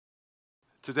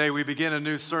Today we begin a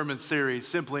new sermon series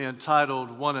simply entitled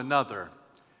One Another.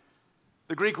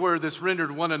 The Greek word that's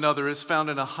rendered one another is found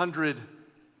in 100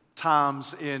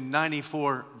 times in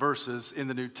 94 verses in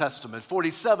the New Testament.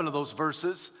 47 of those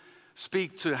verses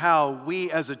speak to how we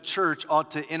as a church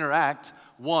ought to interact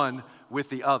one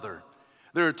with the other.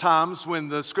 There are times when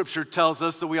the scripture tells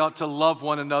us that we ought to love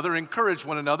one another, encourage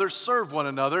one another, serve one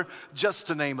another, just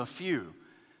to name a few.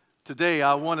 Today,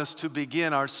 I want us to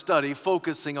begin our study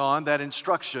focusing on that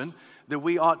instruction that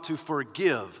we ought to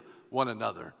forgive one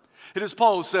another. It is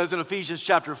Paul who says in Ephesians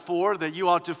chapter 4 that you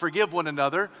ought to forgive one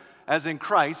another as in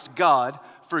Christ God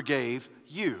forgave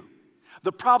you.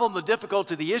 The problem, the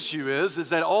difficulty, the issue is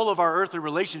that all of our earthly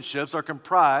relationships are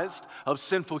comprised of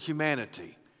sinful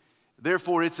humanity.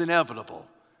 Therefore, it's inevitable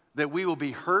that we will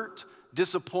be hurt,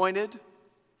 disappointed,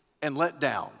 and let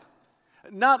down.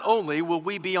 Not only will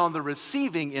we be on the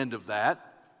receiving end of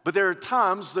that, but there are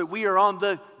times that we are on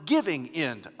the giving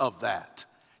end of that.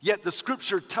 Yet the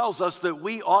scripture tells us that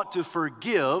we ought to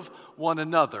forgive one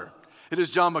another. It is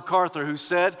John MacArthur who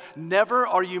said, "Never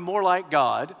are you more like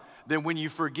God than when you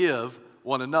forgive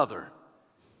one another."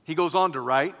 He goes on to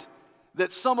write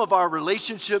that some of our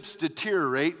relationships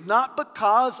deteriorate not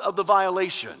because of the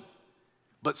violation,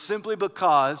 but simply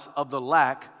because of the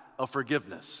lack of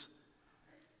forgiveness.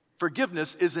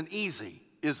 Forgiveness isn't easy,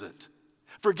 is it?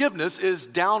 Forgiveness is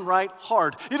downright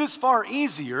hard. It is far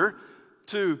easier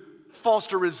to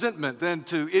foster resentment than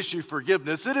to issue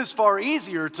forgiveness. It is far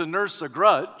easier to nurse a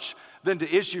grudge than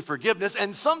to issue forgiveness.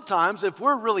 And sometimes, if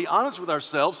we're really honest with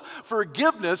ourselves,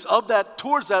 forgiveness of that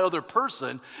towards that other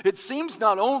person, it seems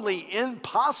not only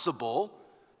impossible,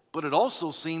 but it also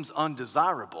seems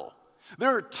undesirable.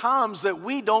 There are times that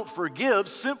we don't forgive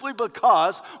simply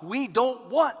because we don't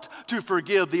want to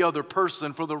forgive the other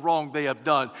person for the wrong they have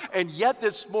done. And yet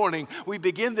this morning, we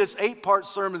begin this 8-part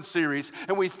sermon series,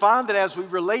 and we find that as we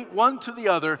relate one to the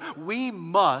other, we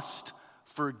must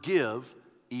forgive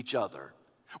each other.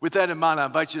 With that in mind, I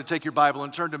invite you to take your Bible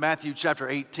and turn to Matthew chapter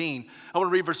 18. I want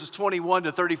to read verses 21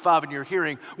 to 35 in your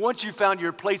hearing. Once you've found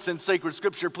your place in sacred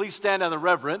scripture, please stand out of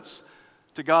reverence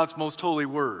to God's most holy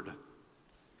word.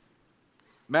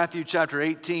 Matthew chapter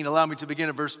 18, allow me to begin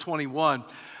at verse 21.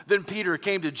 Then Peter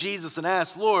came to Jesus and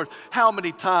asked, "Lord, how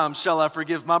many times shall I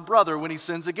forgive my brother when he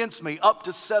sins against me? Up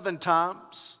to 7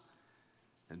 times?"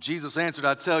 And Jesus answered,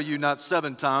 "I tell you, not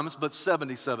 7 times, but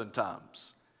 77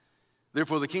 times.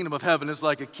 Therefore the kingdom of heaven is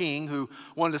like a king who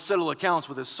wanted to settle accounts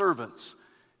with his servants.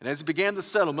 And as he began the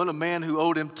settlement, a man who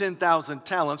owed him 10,000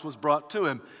 talents was brought to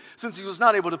him. Since he was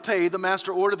not able to pay, the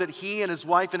master ordered that he and his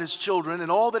wife and his children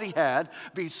and all that he had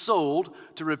be sold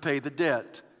to repay the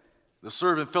debt. The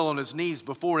servant fell on his knees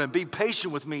before him. 'Be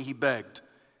patient with me,' he begged,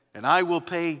 'and I will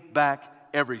pay back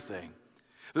everything.'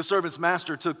 The servant's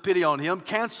master took pity on him,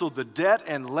 canceled the debt,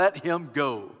 and let him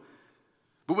go.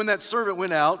 But when that servant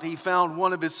went out, he found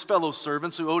one of his fellow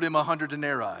servants who owed him 100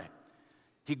 denarii.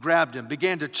 He grabbed him,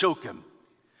 began to choke him.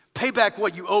 'Pay back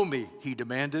what you owe me,' he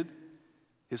demanded.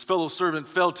 His fellow servant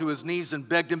fell to his knees and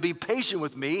begged him, 'Be patient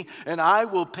with me, and I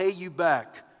will pay you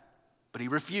back.' But he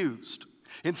refused.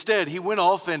 Instead, he went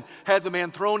off and had the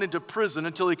man thrown into prison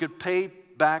until he could pay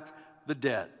back the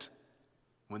debt.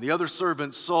 When the other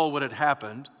servants saw what had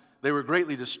happened, they were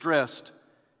greatly distressed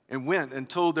and went and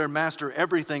told their master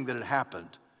everything that had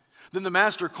happened. Then the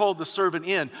master called the servant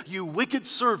in. 'You wicked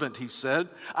servant,' he said,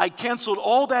 'I canceled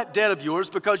all that debt of yours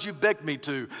because you begged me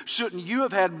to. Shouldn't you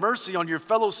have had mercy on your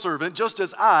fellow servant just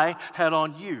as I had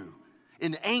on you?'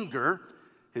 In anger,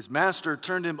 his master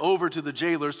turned him over to the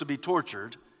jailers to be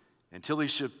tortured until he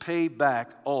should pay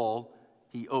back all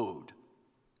he owed.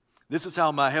 This is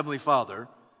how my heavenly Father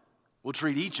will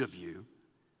treat each of you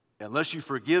unless you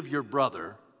forgive your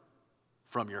brother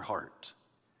from your heart."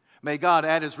 May God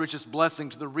add his richest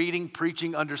blessing to the reading,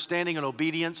 preaching, understanding, and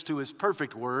obedience to his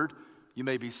perfect word. You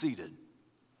may be seated.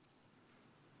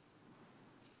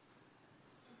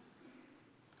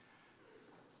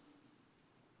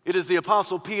 It is the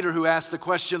Apostle Peter who asked the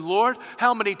question, "Lord,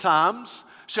 how many times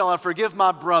shall I forgive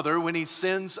my brother when he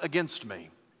sins against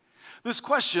me?" This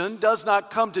question does not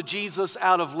come to Jesus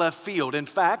out of left field. In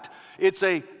fact, it's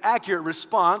an accurate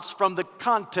response from the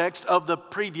context of the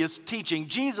previous teaching.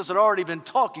 Jesus had already been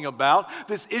talking about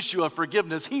this issue of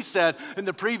forgiveness. He said in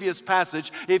the previous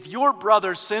passage, "If your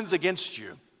brother sins against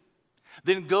you,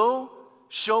 then go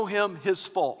show him his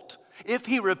fault. If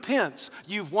he repents,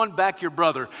 you've won back your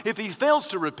brother. If he fails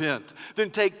to repent, then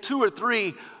take 2 or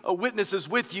 3 witnesses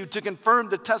with you to confirm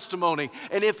the testimony.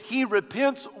 And if he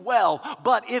repents, well.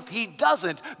 But if he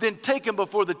doesn't, then take him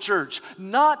before the church,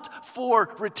 not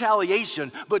for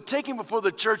retaliation, but take him before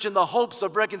the church in the hopes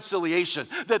of reconciliation,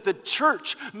 that the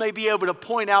church may be able to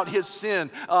point out his sin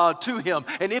to him.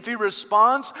 And if he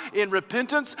responds in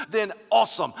repentance, then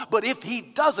awesome. But if he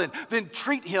doesn't, then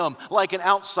treat him like an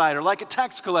outsider, like a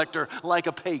tax collector, like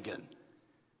a pagan.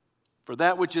 For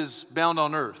that which is bound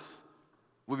on earth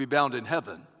will be bound in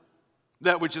heaven.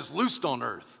 That which is loosed on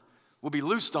earth will be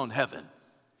loosed on heaven.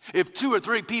 If 2 or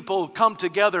 3 people come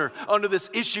together under this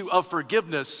issue of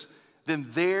forgiveness, then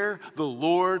there the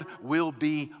Lord will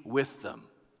be with them.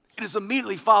 It is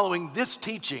immediately following this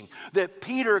teaching that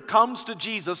Peter comes to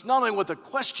Jesus not only with a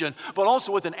question, but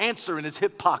also with an answer in his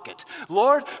hip pocket.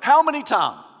 Lord, how many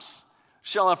times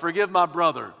shall I forgive my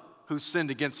brother who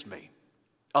sinned against me?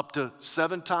 Up to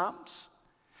 7 times?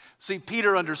 See,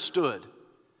 Peter understood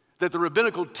that the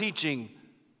rabbinical teaching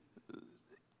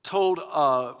told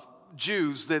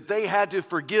Jews that they had to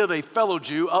forgive a fellow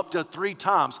Jew up to 3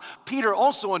 times. Peter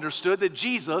also understood that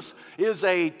Jesus is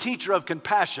a teacher of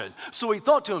compassion. So he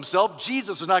thought to himself,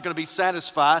 Jesus is not going to be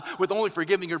satisfied with only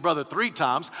forgiving your brother 3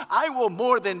 times. I will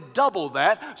more than double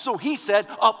that. So he said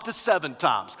up to 7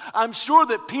 times. I'm sure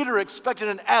that Peter expected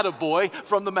an attaboy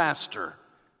from the master.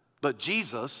 But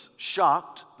Jesus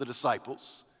shocked the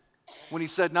disciples when he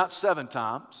said not 7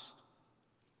 times,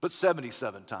 but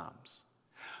 77 times.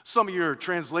 Some of your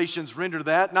translations render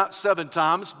that not 7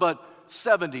 times, but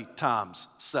 70 times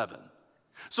 7.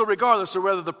 So regardless of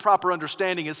whether the proper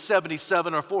understanding is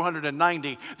 77 or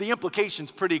 490, the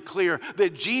implication's pretty clear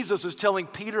that Jesus is telling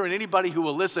Peter and anybody who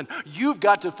will listen, you've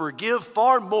got to forgive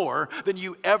far more than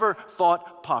you ever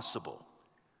thought possible.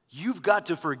 You've got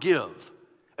to forgive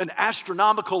an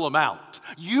astronomical amount.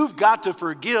 You've got to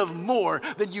forgive more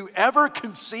than you ever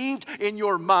conceived in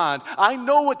your mind. I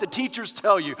know what the teachers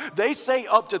tell you. They say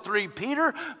up to 3.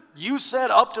 Peter, you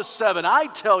said up to 7. I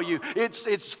tell you,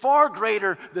 it's far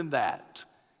greater than that.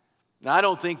 Now, I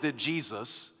don't think that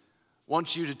Jesus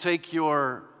wants you to take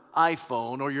your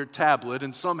iPhone or your tablet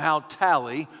and somehow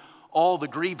tally all the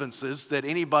grievances that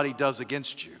anybody does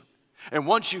against you. And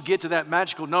once you get to that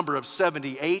magical number of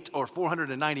 78 or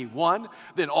 491,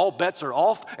 then all bets are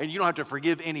off and you don't have to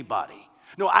forgive anybody.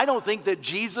 No, I don't think that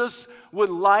Jesus would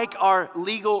like our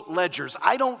legal ledgers.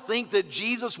 I don't think that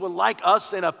Jesus would like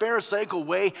us in a pharisaical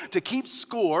way to keep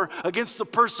score against the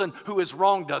person who has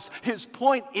wronged us. His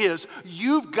point is,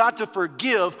 you've got to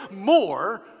forgive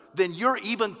more than you're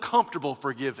even comfortable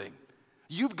forgiving.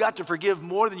 You've got to forgive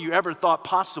more than you ever thought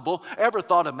possible, ever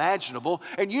thought imaginable,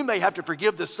 and you may have to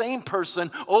forgive the same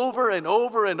person over and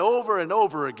over and over and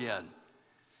over again.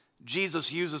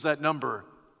 Jesus uses that number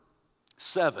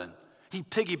 7. He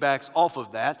piggybacks off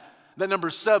of that. That number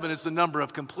 7 is the number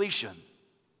of completion.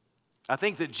 I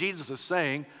think that Jesus is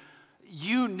saying,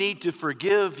 you need to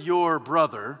forgive your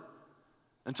brother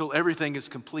until everything is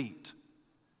complete.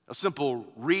 A simple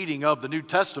reading of the New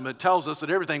Testament tells us that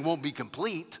everything won't be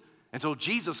complete until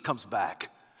Jesus comes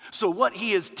back. So what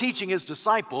he is teaching his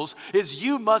disciples is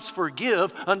you must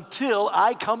forgive until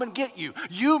I come and get you.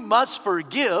 You must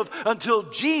forgive until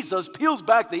Jesus peels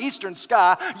back the eastern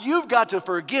sky. You've got to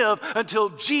forgive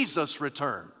until Jesus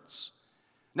returns.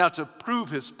 Now, to prove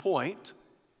his point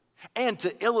and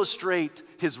to illustrate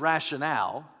his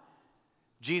rationale,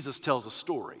 Jesus tells a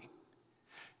story.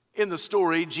 In the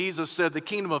story, Jesus said the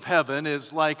kingdom of heaven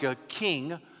is like a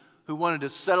king who wanted to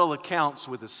settle accounts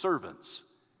with his servants.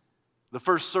 The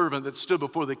first servant that stood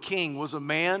before the king was a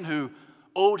man who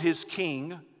owed his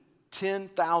king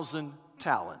 10,000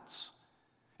 talents.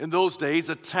 In those days,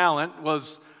 a talent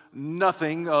was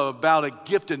nothing about a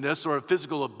giftedness or a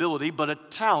physical ability, but a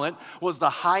talent was the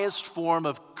highest form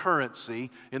of currency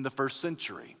in the first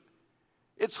century.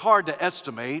 It's hard to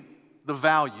estimate the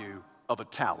value of a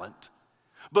talent,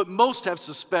 but most have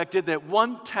suspected that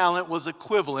 1 talent was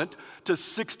equivalent to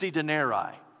 60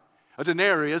 denarii. A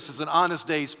denarius is an honest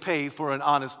day's pay for an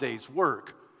honest day's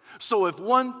work. So if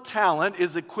 1 talent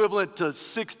is equivalent to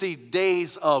 60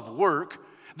 days of work,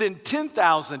 then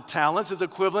 10,000 talents is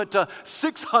equivalent to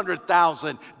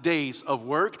 600,000 days of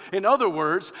work. In other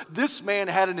words, this man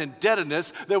had an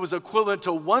indebtedness that was equivalent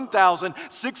to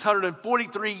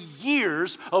 1,643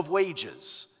 years of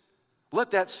wages.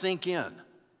 Let that sink in.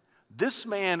 This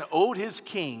man owed his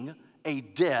king a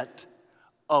debt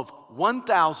of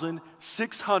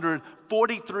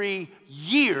 1,643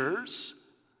 years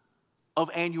of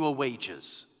annual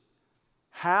wages.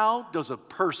 How does a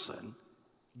person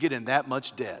get in that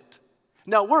much debt?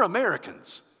 Now, we're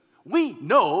Americans. We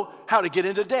know how to get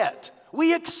into debt.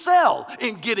 We excel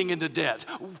in getting into debt.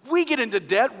 We get into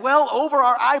debt well over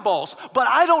our eyeballs, but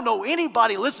I don't know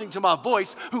anybody listening to my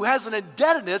voice who has an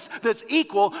indebtedness that's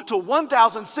equal to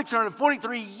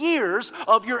 1,643 years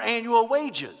of your annual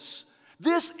wages.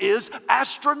 This is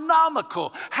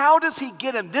astronomical. How does he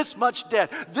get in this much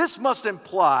debt? This must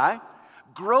imply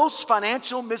gross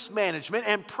financial mismanagement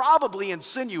and probably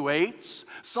insinuates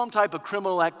some type of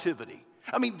criminal activity.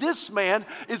 I mean, this man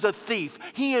is a thief.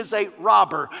 He is a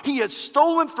robber. He has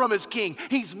stolen from his king.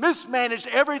 He's mismanaged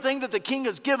everything that the king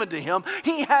has given to him.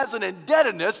 He has an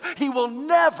indebtedness he will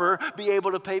never be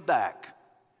able to pay back.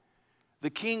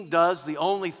 The king does the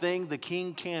only thing the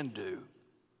king can do.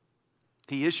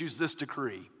 He issues this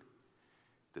decree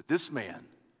that this man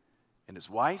and his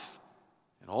wife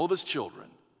and all of his children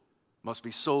must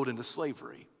be sold into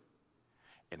slavery.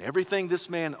 And everything this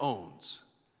man owns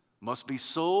must be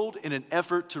sold in an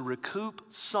effort to recoup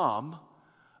some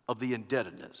of the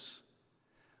indebtedness.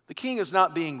 The king is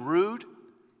not being rude.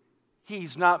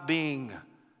 He's not being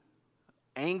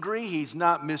angry. He's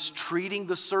not mistreating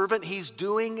the servant. He's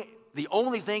doing the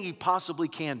only thing he possibly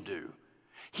can do.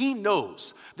 He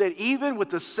knows that even with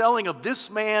the selling of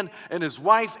this man and his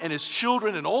wife and his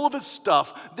children and all of his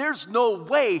stuff, there's no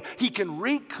way he can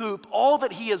recoup all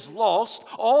that he has lost,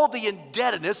 all the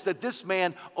indebtedness that this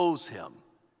man owes him.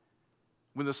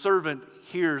 When the servant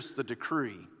hears the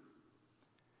decree,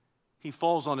 he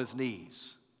falls on his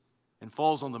knees and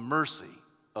falls on the mercy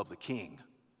of the king.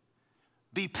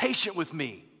 Be patient with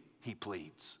me, he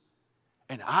pleads,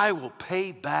 and I will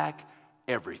pay back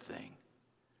everything.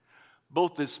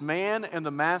 Both this man and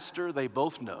the master, they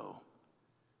both know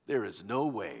there is no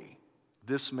way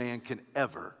this man can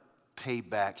ever pay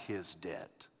back his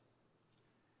debt.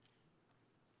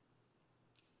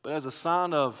 But as a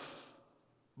sign of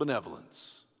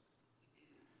benevolence,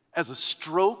 as a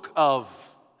stroke of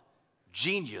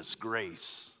genius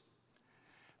grace,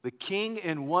 the king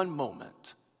in one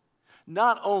moment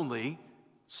not only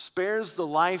spares the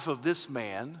life of this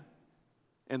man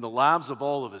and the lives of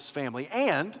all of his family,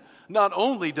 and not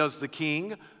only does the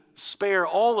king spare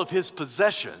all of his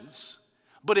possessions,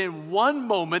 but in one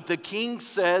moment the king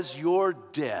says, your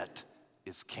debt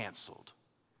is canceled.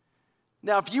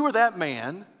 Now, if you were that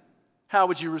man, how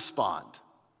would you respond?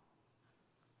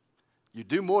 You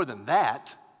do more than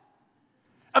that.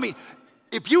 I mean,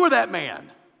 if you were that man,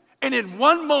 and in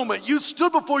one moment you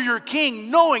stood before your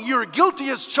king knowing you're guilty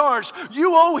as charged,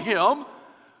 you owe him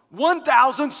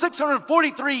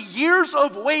 1,643 years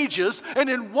of wages, and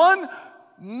in one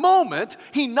moment,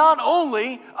 he not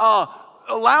only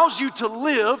allows you to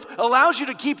live, allows you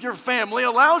to keep your family,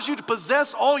 allows you to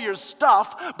possess all your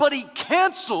stuff, but he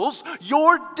cancels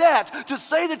your debt. To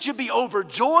say that you'd be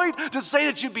overjoyed, to say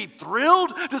that you'd be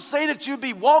thrilled, to say that you'd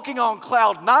be walking on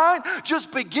cloud nine,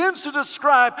 just begins to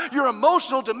describe your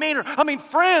emotional demeanor. I mean,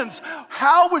 friends,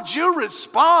 how would you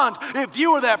respond if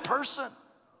you were that person?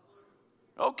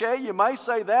 Okay, you may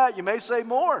say that, you may say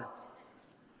more.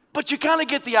 But you kind of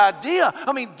get the idea.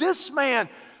 I mean, this man,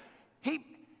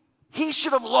 he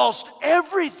should have lost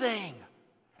everything.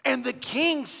 And the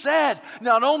king said,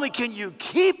 not only can you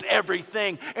keep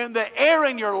everything and the air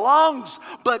in your lungs,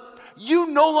 but you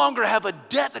no longer have a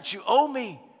debt that you owe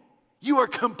me. You are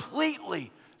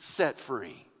completely set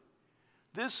free.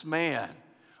 This man,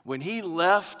 when he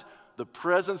left the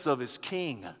presence of his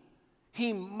king,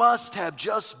 he must have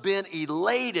just been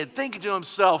elated, thinking to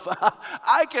himself,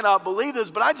 I cannot believe this,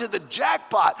 but I did the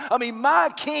jackpot. I mean, my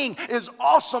king is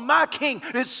awesome. My king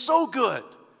is so good.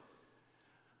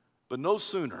 But no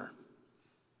sooner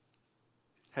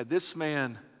had this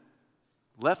man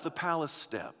left the palace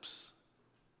steps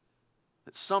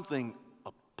that something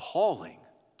appalling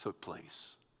took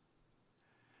place.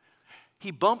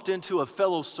 He bumped into a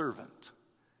fellow servant.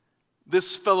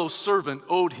 This fellow servant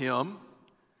owed him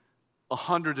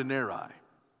 100 denarii.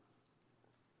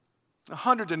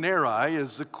 100 denarii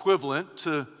is equivalent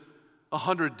to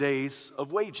 100 days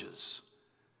of wages.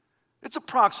 It's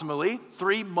approximately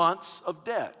 3 months of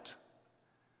debt.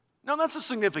 Now, that's a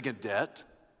significant debt.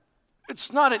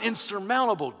 It's not an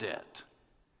insurmountable debt.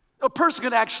 A person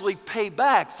can actually pay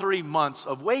back 3 months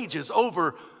of wages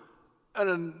over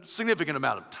a significant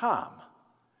amount of time.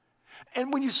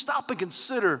 And when you stop and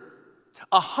consider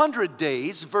 100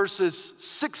 days versus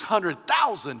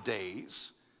 600,000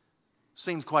 days,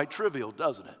 seems quite trivial,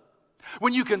 doesn't it?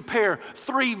 When you compare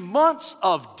 3 months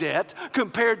of debt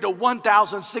compared to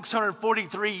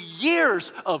 1,643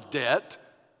 years of debt,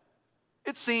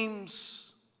 it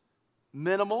seems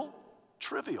minimal,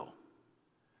 trivial.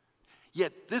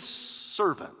 Yet this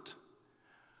servant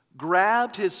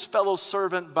grabbed his fellow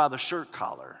servant by the shirt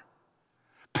collar,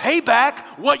 Pay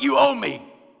back what you owe me,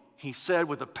 he said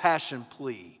with a passion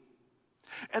plea.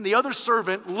 And the other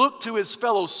servant looked to his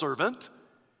fellow servant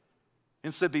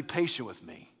and said, be patient with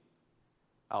me.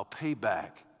 I'll pay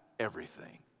back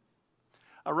everything.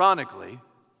 Ironically,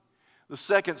 the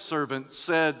second servant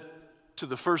said to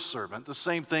the first servant the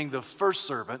same thing the first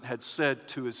servant had said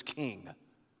to his king.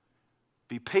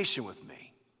 Be patient with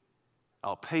me.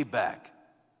 I'll pay back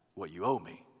what you owe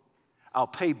me. I'll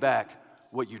pay back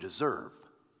what you deserve.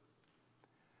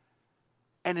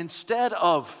 And instead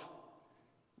of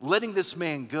letting this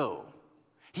man go,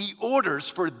 he orders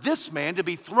for this man to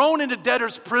be thrown into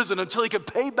debtor's prison until he could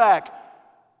pay back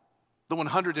the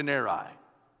 100 denarii.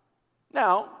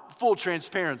 Now, full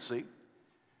transparency,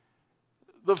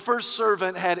 the first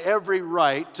servant had every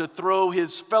right to throw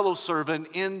his fellow servant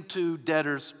into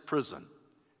debtor's prison.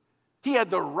 He had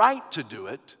the right to do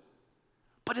it,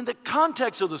 but in the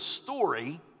context of the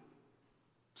story,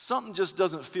 something just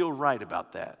doesn't feel right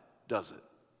about that, does it?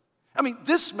 I mean,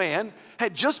 this man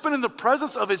had just been in the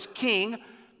presence of his king.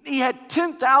 He had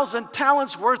 10,000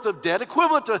 talents worth of debt,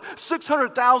 equivalent to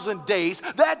 600,000 days.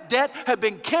 That debt had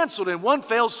been canceled in one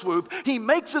fell swoop. He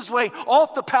makes his way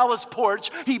off the palace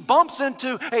porch. He bumps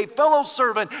into a fellow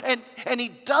servant, and he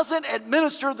doesn't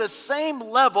administer the same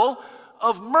level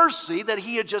of mercy that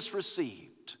he had just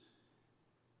received.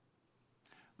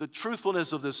 The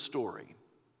truthfulness of this story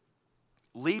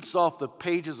leaps off the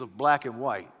pages of black and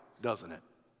white, doesn't it?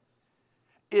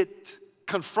 It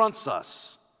confronts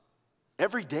us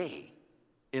every day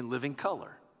in living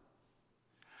color.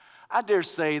 I dare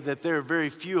say that there are very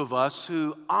few of us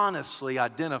who honestly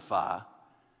identify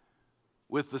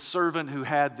with the servant who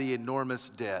had the enormous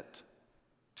debt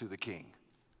to the king.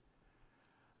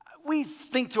 We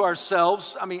think to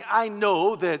ourselves, I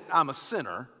know that I'm a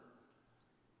sinner,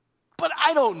 but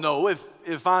I don't know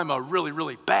if I'm a really,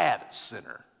 really bad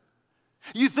sinner.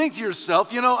 You think to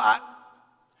yourself,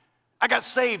 I got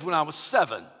saved when I was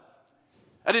 7.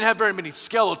 I didn't have very many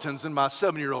skeletons in my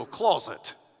 7-year-old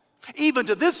closet. Even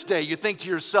to this day, you think to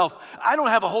yourself, I don't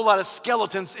have a whole lot of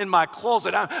skeletons in my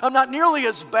closet. I'm not nearly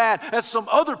as bad as some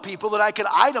other people that I could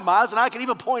itemize and I could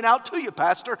even point out to you,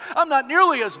 Pastor. I'm not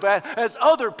nearly as bad as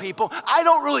other people. I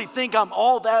don't really think I'm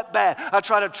all that bad. I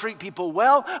try to treat people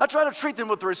well. I try to treat them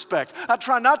with respect. I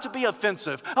try not to be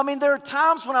offensive. There are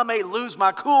times when I may lose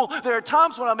my cool. There are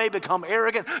times when I may become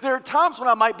arrogant. There are times when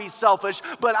I might be selfish,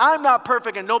 but I'm not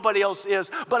perfect and nobody else is.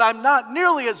 But I'm not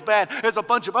nearly as bad as a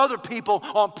bunch of other people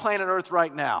on planet Earth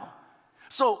right now.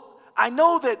 So I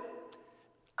know that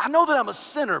I'm a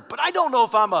sinner, but I don't know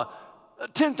if I'm a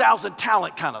 10,000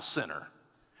 talent kind of sinner.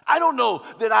 I don't know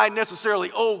that I necessarily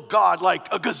owe God like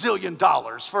a gazillion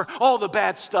dollars for all the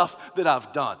bad stuff that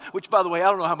I've done. Which, by the way, I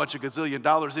don't know how much a gazillion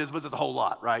dollars is, but it's a whole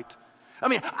lot, right?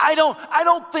 I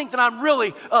don't think that I'm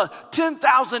really a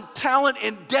 10,000 talent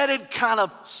indebted kind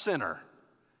of sinner.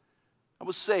 I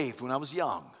was saved when I was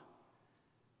young.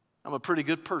 I'm a pretty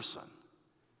good person.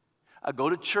 I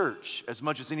go to church as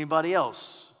much as anybody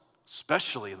else,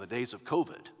 especially in the days of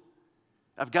COVID.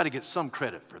 I've got to get some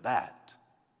credit for that.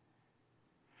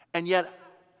 And yet,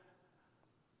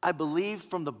 I believe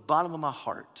from the bottom of my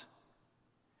heart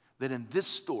that in this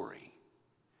story,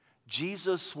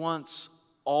 Jesus wants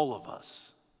all of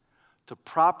us to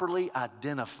properly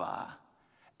identify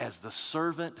as the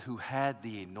servant who had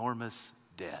the enormous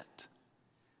debt.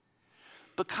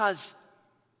 Because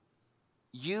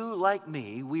you, like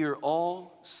me, we are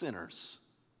all sinners.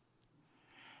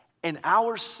 And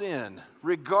our sin,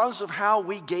 regardless of how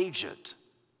we gauge it,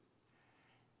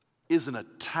 is an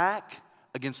attack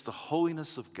against the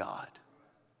holiness of God.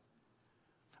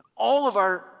 All of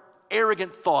our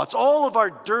arrogant thoughts, all of our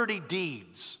dirty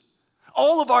deeds,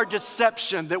 all of our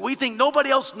deception that we think nobody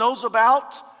else knows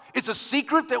about, it's a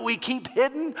secret that we keep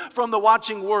hidden from the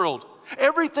watching world.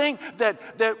 Everything that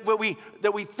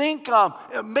we think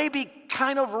may be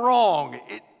kind of wrong,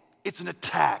 it's an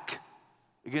attack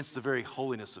against the very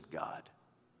holiness of God.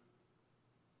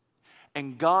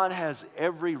 And God has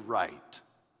every right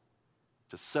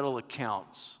to settle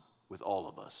accounts with all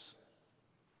of us.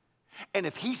 And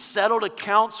if he settled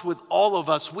accounts with all of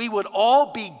us, we would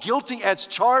all be guilty as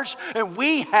charged, and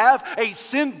we have a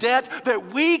sin debt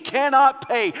that we cannot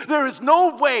pay. There is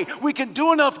no way we can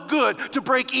do enough good to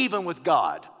break even with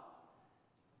God.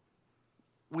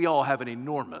 We all have an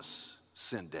enormous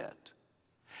sin debt.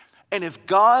 And if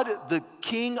God, the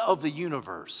King of the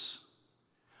universe,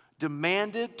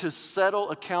 demanded to settle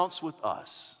accounts with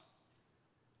us,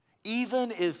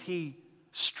 even if he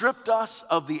stripped us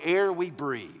of the air we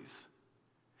breathe,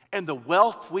 and the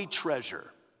wealth we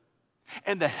treasure,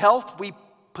 and the health we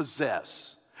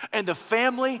possess, and the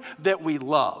family that we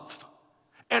love,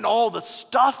 and all the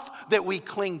stuff that we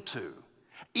cling to.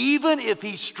 Even if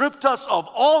he stripped us of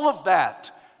all of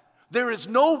that, there is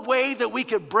no way that we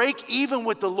could break even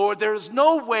with the Lord. There is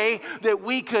no way that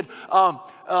we could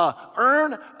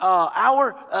earn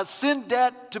our sin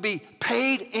debt to be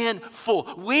paid in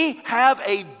full. We have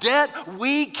a debt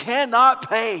we cannot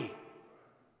pay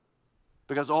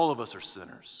because all of us are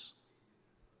sinners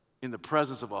in the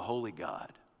presence of a holy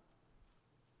God.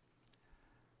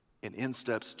 And in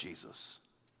steps Jesus.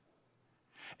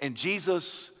 And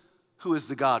Jesus, who is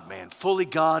the God-man, fully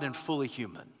God and fully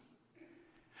human,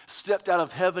 stepped out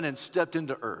of heaven and stepped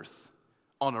into earth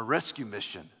on a rescue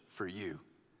mission for you.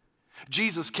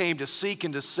 Jesus came to seek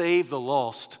and to save the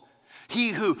lost. He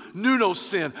who knew no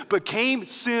sin became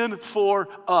sin for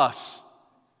us.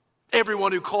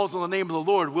 Everyone who calls on the name of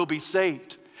the Lord will be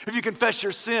saved. If you confess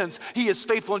your sins, he is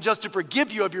faithful and just to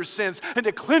forgive you of your sins and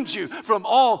to cleanse you from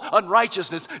all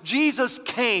unrighteousness. Jesus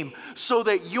came so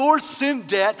that your sin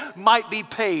debt might be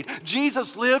paid.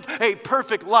 Jesus lived a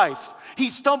perfect life. He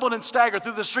stumbled and staggered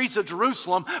through the streets of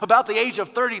Jerusalem about the age of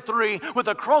 33 with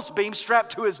a crossbeam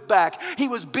strapped to his back. He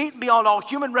was beaten beyond all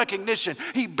human recognition.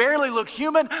 He barely looked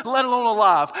human, let alone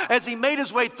alive. As he made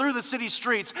his way through the city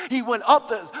streets, he went up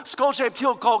the skull-shaped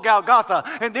hill called Golgotha,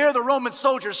 and there the Roman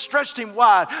soldiers stretched him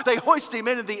wide. They hoisted him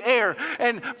into the air,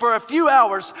 and for a few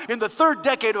hours in the third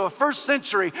decade of the first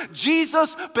century,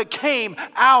 Jesus became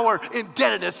our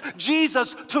indebtedness.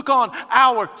 Jesus took on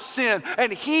our sin,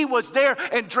 and he was there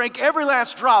and drank every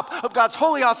last drop of God's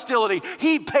holy hostility.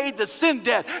 He paid the sin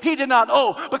debt he did not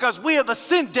owe because we have a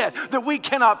sin debt that we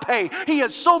cannot pay. He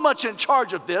is so much in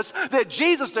charge of this that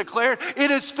Jesus declared,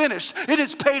 "It is finished. It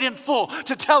is paid in full."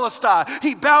 To Telestai,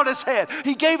 he bowed his head.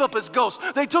 He gave up his ghost.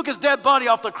 They took his dead body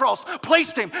off the cross,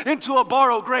 placed him into a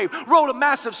borrowed grave, rolled a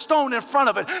massive stone in front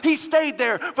of it. He stayed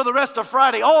there for the rest of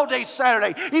Friday, all day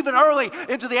Saturday, even early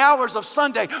into the hours of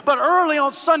Sunday. But early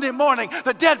on Sunday morning,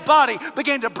 the dead body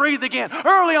began to breathe again.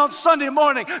 Early on Sunday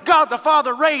morning, God the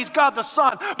Father raised God the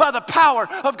Son by the power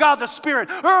of God the Spirit.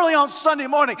 Early on Sunday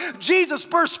morning, Jesus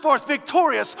burst forth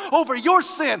victorious over your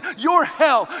sin, your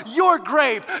hell, your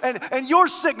grave, and your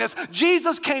sickness.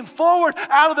 Jesus came forward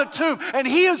out of the tomb, and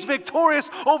he is victorious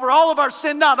over all of our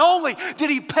sin. Not only did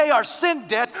he pay our sin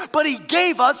debt, but he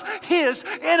gave us his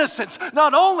innocence.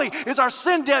 Not only is our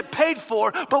sin debt paid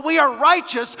for, but we are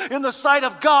righteous in the sight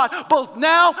of God, both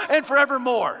now and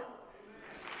forevermore.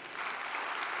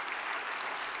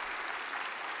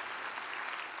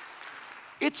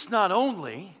 It's not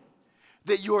only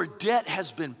that your debt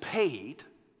has been paid,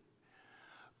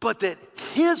 but that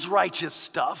his righteous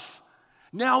stuff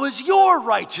now is your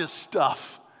righteous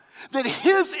stuff. That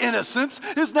his innocence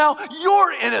is now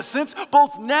your innocence,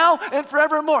 both now and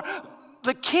forevermore.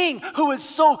 The King, who is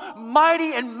so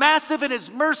mighty and massive in his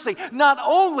mercy, not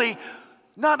only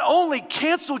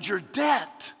canceled your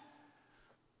debt,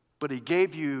 but he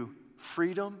gave you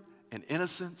freedom and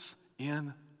innocence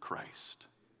in Christ.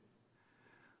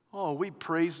 Oh, we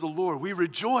praise the Lord. We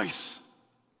rejoice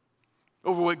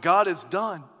over what God has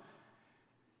done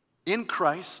in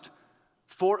Christ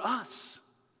for us.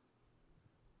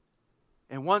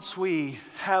 And once we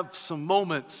have some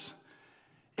moments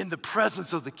in the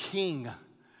presence of the King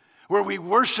where we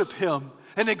worship him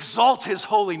and exalt his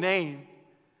holy name,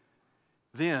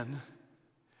 then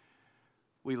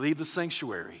we leave the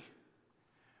sanctuary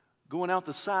going out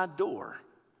the side door,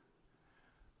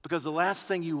 because the last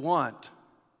thing you want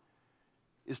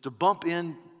is to bump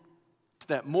into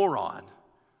that moron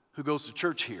who goes to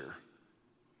church here,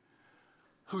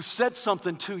 who said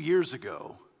something 2 years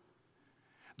ago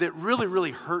that really,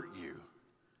 really hurt you.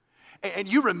 And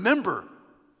you remember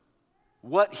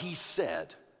what he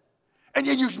said, and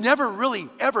you've never really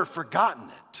ever forgotten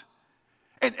it.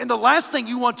 And the last thing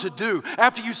you want to do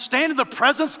after you stand in the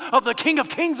presence of the King of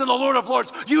Kings and the Lord of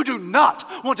Lords, you do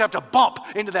not want to have to bump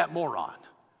into that moron.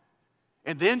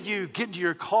 And then you get into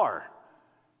your car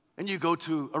and you go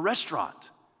to a restaurant,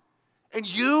 and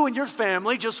you and your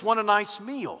family just want a nice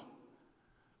meal.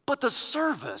 But the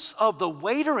service of the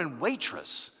waiter and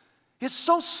waitress is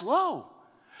so slow.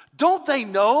 Don't they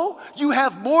know you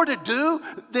have more to do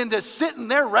than to sit in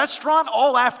their restaurant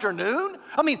all afternoon?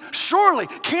 I mean, surely,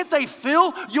 can't they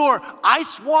fill your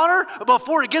ice water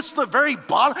before it gets to the very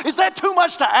bottom? Is that too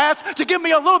much to ask, to give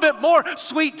me a little bit more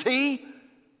sweet tea?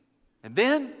 And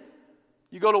then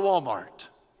you go to Walmart,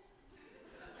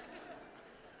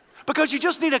 because you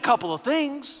just need a couple of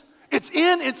things. It's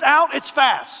in, it's out, it's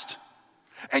fast.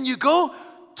 And you go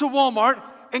to Walmart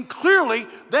And clearly,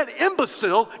 that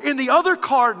imbecile in the other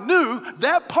car knew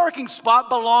that parking spot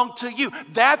belonged to you.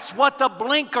 That's what the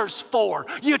blinker's for.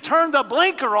 You turn the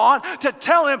blinker on to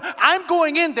tell him, I'm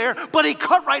going in there, but he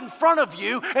cut right in front of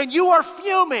you, and you are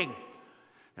fuming.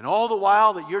 And all the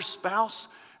while that your spouse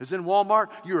is in Walmart,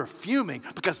 you're fuming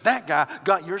because that guy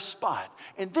got your spot.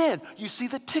 And then you see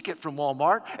the ticket from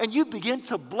Walmart, and you begin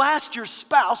to blast your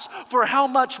spouse for how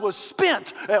much was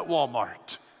spent at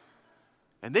Walmart.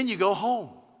 And then you go home.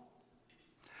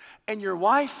 And your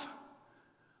wife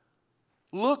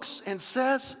looks and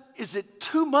says, is it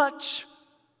too much,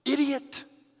 idiot,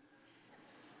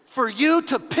 for you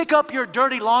to pick up your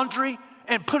dirty laundry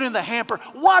and put it in the hamper?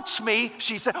 Watch me,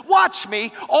 she said, watch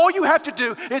me. All you have to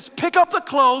do is pick up the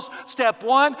clothes, step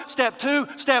 1, step 2,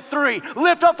 step 3.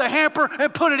 Lift up the hamper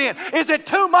and put it in. Is it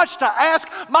too much to ask?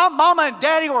 My mama and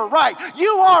daddy were right. You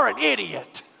are an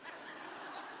idiot.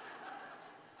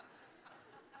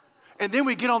 And then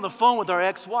we get on the phone with our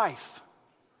ex-wife.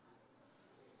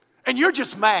 And you're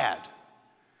just mad.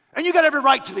 And you got every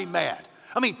right to be mad.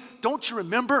 I mean, don't you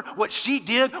remember what she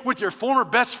did with your former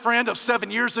best friend of 7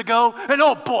 years ago? And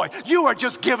oh boy, you are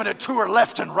just giving it to her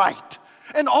left and right.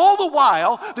 And all the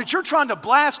while that you're trying to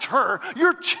blast her,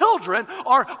 your children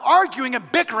are arguing and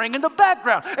bickering in the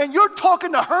background. And you're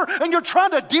talking to her and you're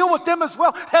trying to deal with them as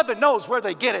well. Heaven knows where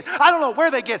they get it. I don't know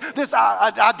where they get this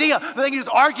idea that they can just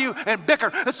argue and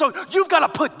bicker. And so you've got to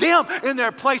put them in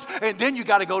their place, and then you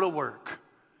got to go to work.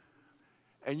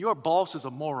 And your boss is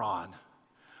a moron.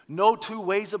 No two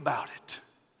ways about it.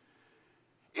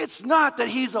 It's not that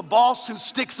he's a boss who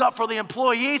sticks up for the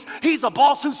employees. He's a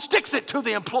boss who sticks it to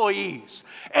the employees.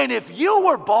 And if you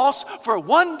were boss for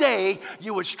one day,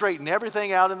 you would straighten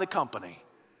everything out in the company.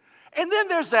 And then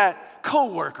there's that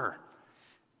coworker.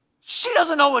 She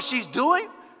doesn't know what she's doing.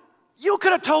 You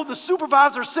could have told the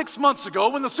supervisor 6 months ago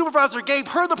when the supervisor gave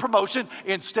her the promotion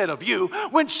instead of you.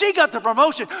 When she got the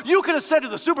promotion, you could have said to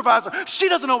the supervisor, she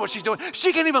doesn't know what she's doing.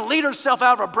 She can't even lead herself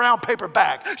out of a brown paper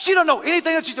bag. She don't know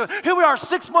anything that she's doing. Here we are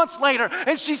 6 months later,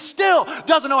 and she still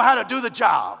doesn't know how to do the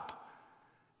job.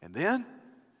 And then,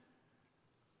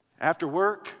 after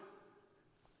work,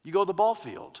 you go to the ball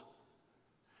field.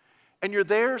 And you're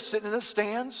there sitting in the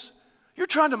stands. You're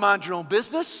trying to mind your own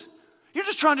business. You're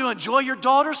just trying to enjoy your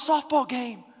daughter's softball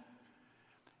game.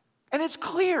 And it's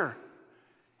clear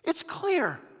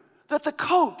that the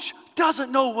coach doesn't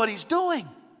know what he's doing.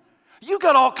 You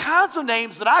got all kinds of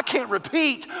names that I can't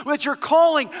repeat, but you're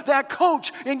calling that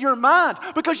coach in your mind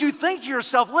because you think to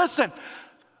yourself, listen,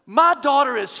 my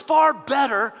daughter is far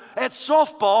better at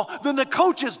softball than the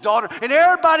coach's daughter. And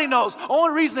everybody knows the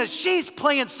only reason that she's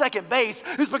playing second base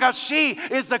is because she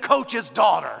is the coach's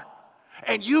daughter.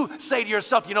 And you say to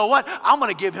yourself, you know what? I'm going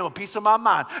to give him a piece of my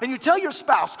mind. And you tell your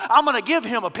spouse, I'm going to give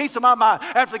him a piece of my mind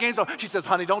after the game's over. She says,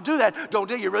 honey, don't do that. Don't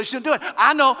do it. You really shouldn't do it.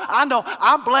 I know.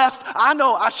 I'm blessed. I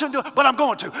know I shouldn't do it, but I'm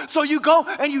going to. So you go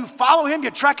and you follow him, you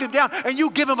track him down, and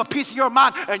you give him a piece of your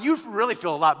mind. And you really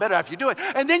feel a lot better after you do it.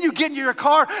 And then you get in your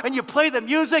car and you play the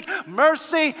music.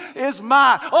 Mercy is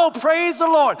mine. Oh, praise the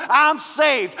Lord. I'm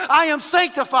saved. I am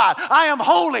sanctified. I am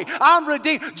holy. I'm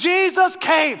redeemed. Jesus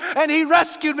came and he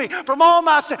rescued me from all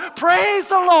my sin. Praise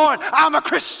the Lord, I'm a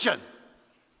Christian.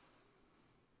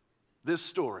 This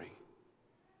story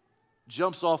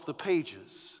jumps off the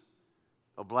pages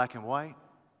of black and white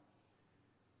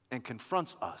and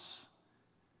confronts us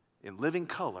in living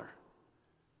color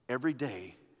every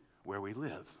day where we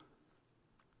live.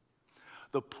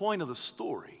 The point of the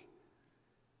story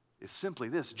is simply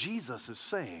this. Jesus is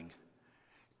saying,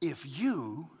 if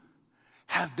you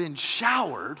have been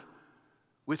showered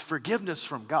with forgiveness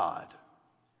from God,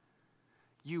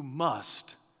 you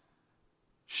must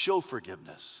show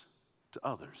forgiveness to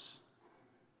others.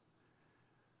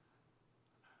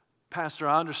 Pastor,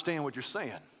 I understand what you're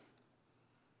saying.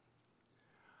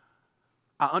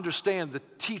 I understand the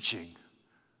teaching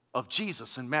of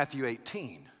Jesus in Matthew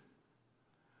 18.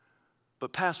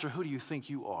 But Pastor, who do you think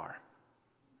you are?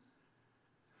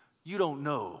 You don't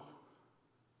know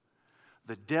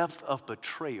the depth of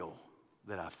betrayal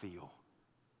that I feel.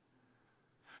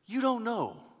 You don't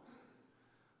know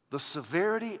the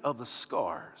severity of the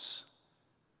scars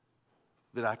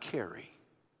that I carry.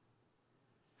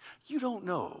 You don't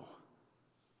know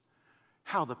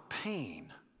how the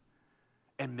pain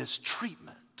and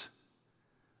mistreatment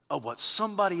of what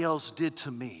somebody else did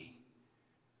to me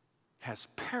has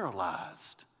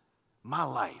paralyzed my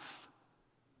life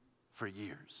for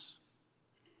years.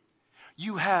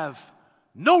 You have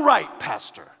no right,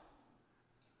 Pastor,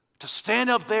 to stand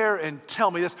up there and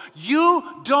tell me this.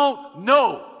 You don't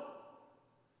know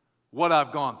what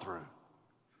I've gone through.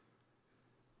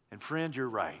 And friend, you're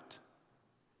right.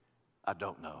 I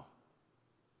don't know.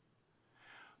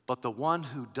 But the one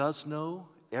who does know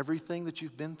everything that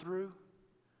you've been through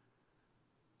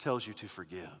tells you to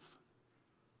forgive.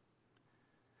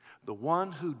 The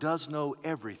one who does know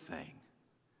everything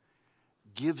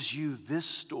gives you this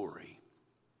story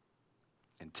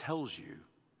and tells you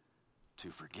to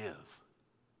forgive.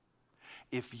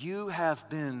 If you have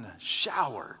been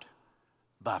showered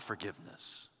by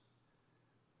forgiveness,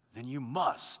 then you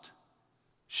must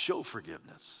show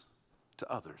forgiveness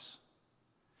to others.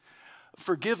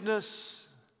 Forgiveness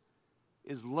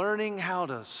is learning how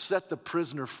to set the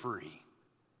prisoner free,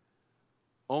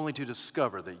 only to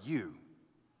discover that you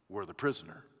were the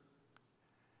prisoner.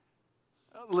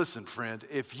 Listen, friend,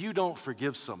 if you don't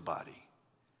forgive somebody,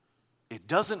 it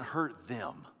doesn't hurt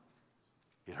them,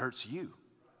 it hurts you.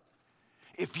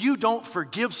 If you don't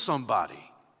forgive somebody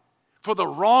for the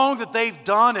wrong that they've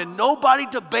done and nobody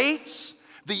debates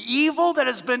the evil that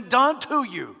has been done to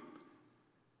you,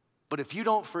 but if you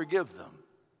don't forgive them,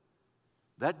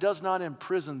 that does not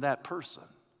imprison that person,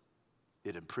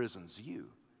 it imprisons you.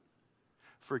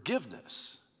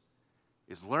 Forgiveness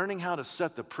is learning how to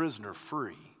set the prisoner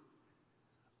free,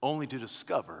 only to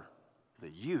discover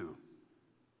that you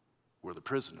were the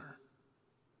prisoner.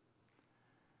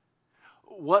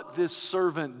 What this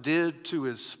servant did to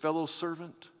his fellow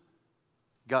servant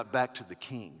got back to the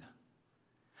king.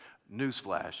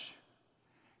 Newsflash,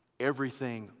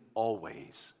 everything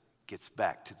always gets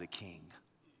back to the king.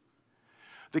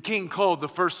 The king called the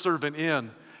first servant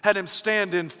in, had him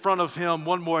stand in front of him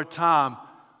one more time.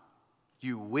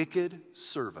 "You wicked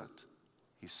servant,"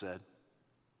 he said.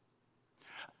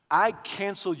 "I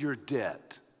cancel your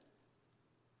debt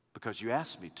because you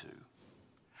asked me to.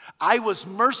 I was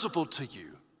merciful to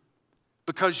you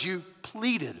because you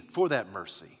pleaded for that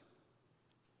mercy.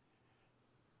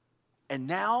 And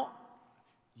now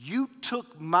you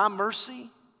took my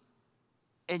mercy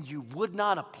and you would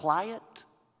not apply it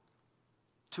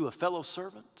to a fellow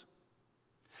servant?"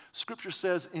 Scripture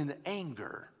says, in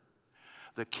anger,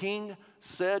 the king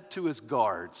said to his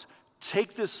guards,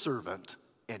 "Take this servant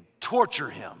and torture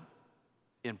him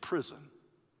in prison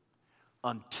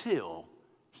until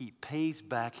he pays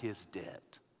back his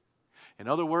debt." In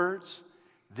other words,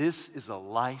 this is a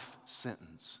life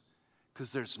sentence,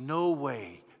 because there's no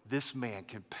way this man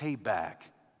can pay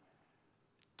back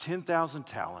 10,000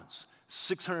 talents,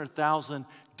 600,000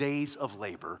 days of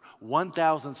labor,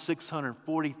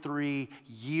 1,643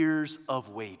 years of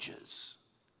wages.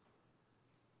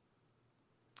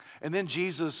 And then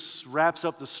Jesus wraps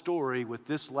up the story with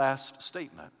this last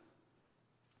statement.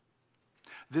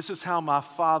 "This is how my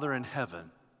Father in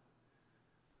heaven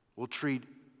will treat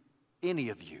any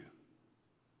of you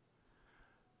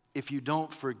if you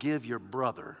don't forgive your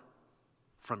brother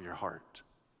from your heart."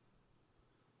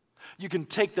 You can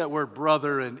take that word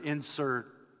brother and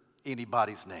insert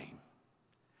anybody's name.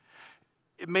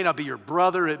 It may not be your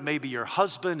brother, it may be your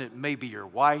husband, it may be your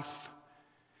wife.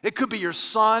 It could be your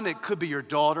son, it could be your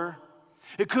daughter.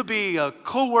 It could be a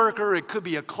coworker, it could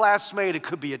be a classmate, it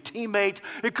could be a teammate,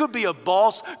 it could be a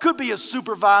boss, could be a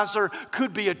supervisor,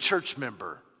 could be a church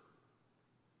member.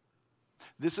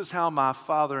 This is how my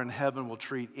Father in heaven will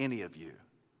treat any of you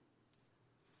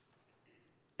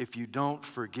if you don't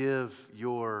forgive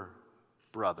your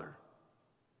brother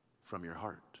from your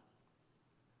heart.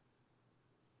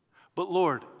 "But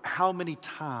Lord, how many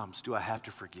times do I have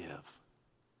to forgive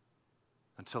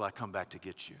until I come back to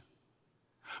get you?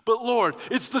 But Lord,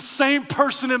 it's the same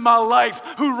person in my life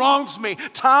who wrongs me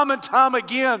time and time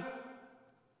again."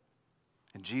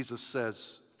 And Jesus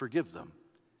says, "Forgive them,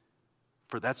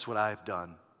 for that's what I have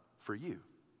done for you."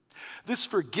 This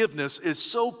forgiveness is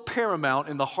so paramount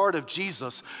in the heart of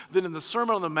Jesus that in the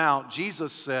Sermon on the Mount,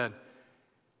 Jesus said,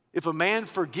 if a man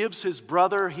forgives his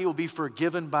brother, he will be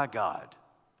forgiven by God.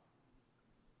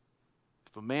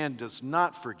 If a man does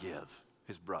not forgive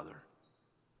his brother,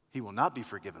 he will not be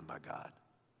forgiven by God.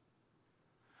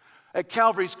 At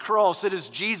Calvary's cross, it is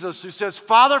Jesus who says,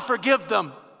 "Father, forgive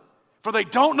them, for they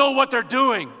don't know what they're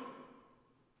doing."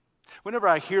 Whenever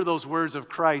I hear those words of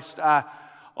Christ, I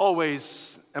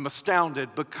always am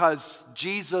astounded, because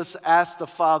Jesus asked the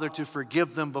Father to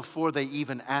forgive them before they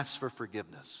even asked for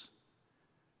forgiveness.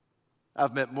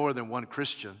 I've met more than one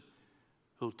Christian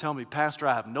who'll tell me, "Pastor,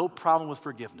 I have no problem with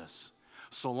forgiveness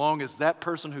so long as that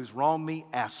person who's wronged me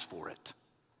asks for it."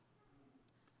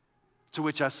 To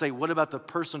which I say, what about the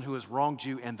person who has wronged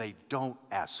you and they don't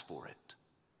ask for it?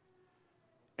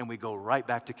 And we go right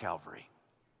back to Calvary.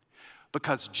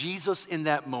 Because Jesus in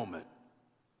that moment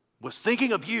was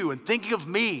thinking of you and thinking of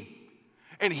me.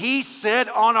 And he said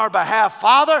on our behalf,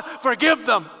 "Father, forgive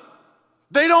them.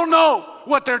 They don't know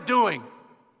what they're doing."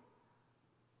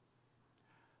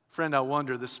 Friend, I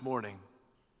wonder this morning,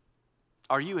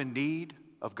 are you in need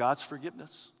of God's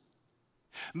forgiveness?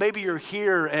 Maybe you're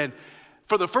here and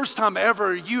for the first time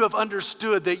ever, you have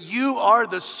understood that you are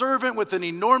the servant with an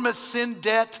enormous sin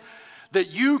debt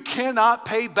that you cannot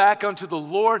pay back unto the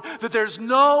Lord, that there's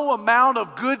no amount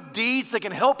of good deeds that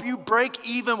can help you break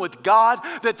even with God,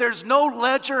 that there's no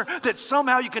ledger that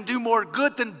somehow you can do more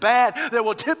good than bad that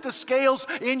will tip the scales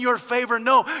in your favor.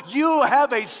 No, you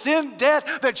have a sin debt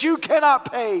that you cannot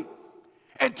pay.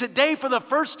 And today, for the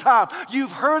first time,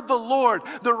 you've heard the Lord,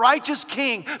 the righteous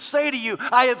King, say to you,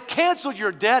 I have canceled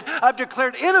your debt. I've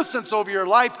declared innocence over your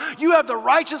life. You have the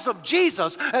righteousness of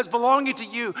Jesus as belonging to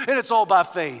you, and it's all by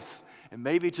faith. And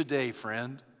maybe today,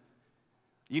 friend,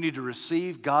 you need to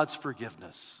receive God's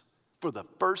forgiveness for the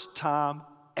first time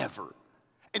ever.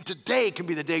 And today can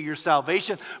be the day of your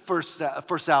salvation, for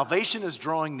salvation is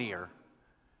drawing near.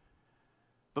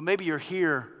 But maybe you're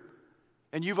here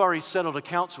and you've already settled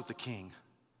accounts with the King.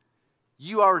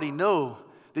 You already know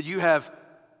that you have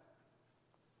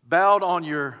bowed on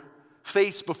your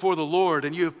face before the Lord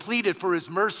and you have pleaded for His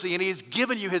mercy and He has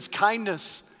given you His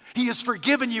kindness. He has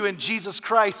forgiven you in Jesus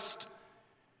Christ.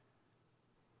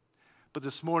 But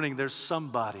this morning there's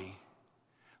somebody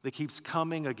that keeps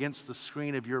coming against the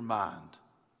screen of your mind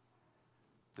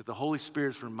that the Holy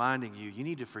Spirit's reminding you, you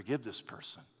need to forgive this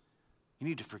person. You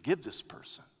need to forgive this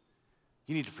person.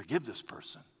 You need to forgive this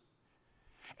person.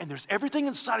 And there's everything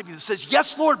inside of you that says,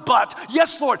 yes, Lord,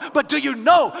 but do you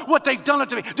know what they've done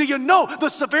unto me? Do you know the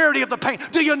severity of the pain?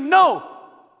 Do you know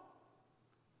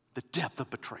the depth of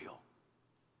betrayal?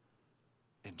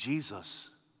 And Jesus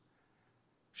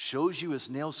shows you His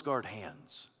nail-scarred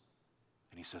hands,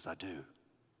 and He says, I do.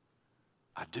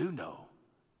 I do know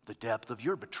the depth of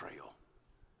your betrayal,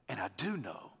 and I do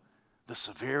know the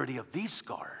severity of these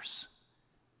scars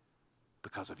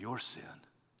because of your sin.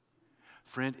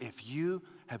 Friend, if you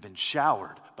have been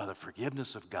showered by the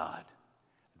forgiveness of God,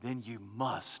 then you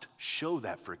must show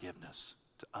that forgiveness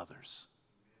to others.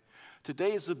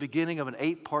 Today is the beginning of an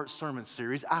 8-part sermon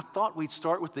series. I thought we'd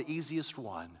start with the easiest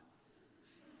one.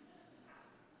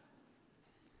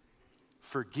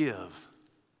 Forgive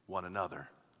one another.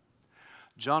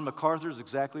 John MacArthur is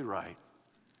exactly right.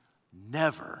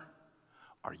 Never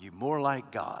are you more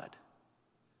like God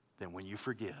than when you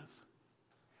forgive.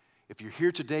 If you're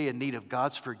here today in need of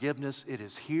God's forgiveness, it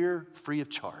is here free of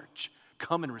charge.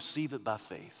 Come and receive it by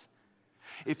faith.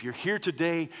 If you're here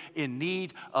today in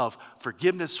need of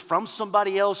forgiveness from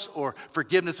somebody else or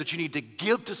forgiveness that you need to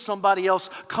give to somebody else,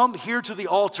 come here to the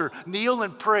altar, kneel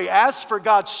and pray, ask for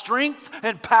God's strength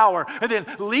and power, and then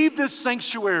leave this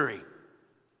sanctuary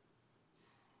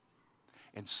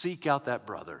and seek out that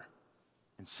brother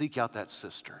and seek out that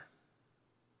sister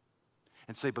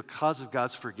and say, because of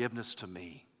God's forgiveness to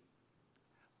me,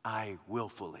 I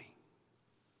willfully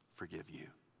forgive you.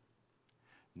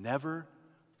 Never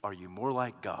are you more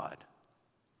like God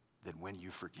than when you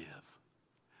forgive.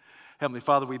 Heavenly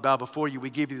Father, we bow before you.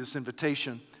 We give you this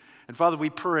invitation. And Father, we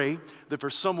pray that for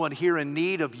someone here in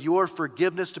need of your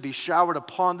forgiveness to be showered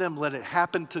upon them, let it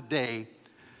happen today.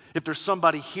 If there's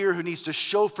somebody here who needs to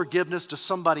show forgiveness to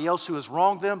somebody else who has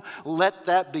wronged them, let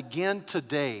that begin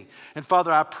today. And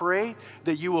Father, I pray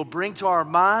that you will bring to our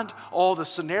mind all the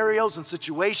scenarios and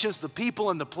situations, the people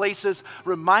and the places.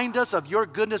 Remind us of your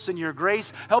goodness and your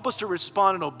grace. Help us to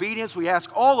respond in obedience. We ask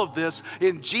all of this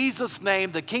in Jesus'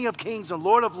 name, the King of Kings and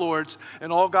Lord of Lords.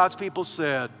 And all God's people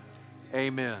said,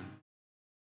 amen.